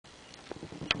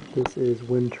This is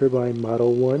wind turbine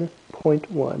model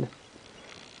 1.1.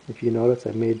 If you notice,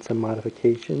 I've made some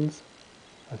modifications.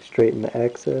 I've straightened the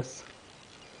axis.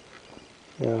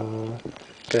 Got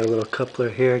a little coupler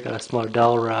here, got a smaller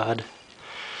dowel rod.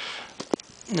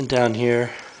 And down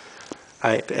here,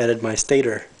 I added my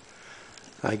stator.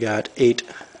 I got 8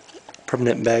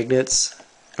 permanent magnets,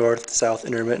 north, south,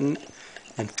 intermittent,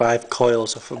 and 5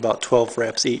 coils of about 12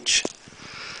 wraps each.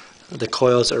 The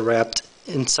coils are wrapped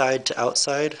inside to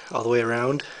outside, all the way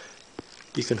around.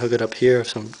 You can hook it up here with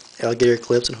some alligator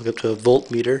clips and hook it up to a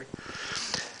voltmeter.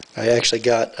 I actually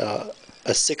got a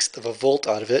 1/6 of a volt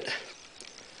out of it,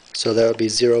 so that would be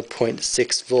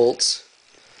 0.6 volts.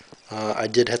 I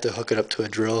did have to hook it up to a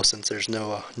drill since there's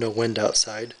no wind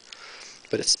outside,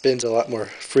 but it spins a lot more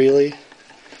freely,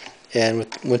 and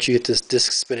once you get this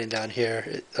disc spinning down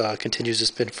here, it continues to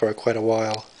spin for quite a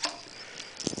while.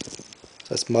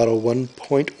 That's model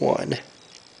 1.1.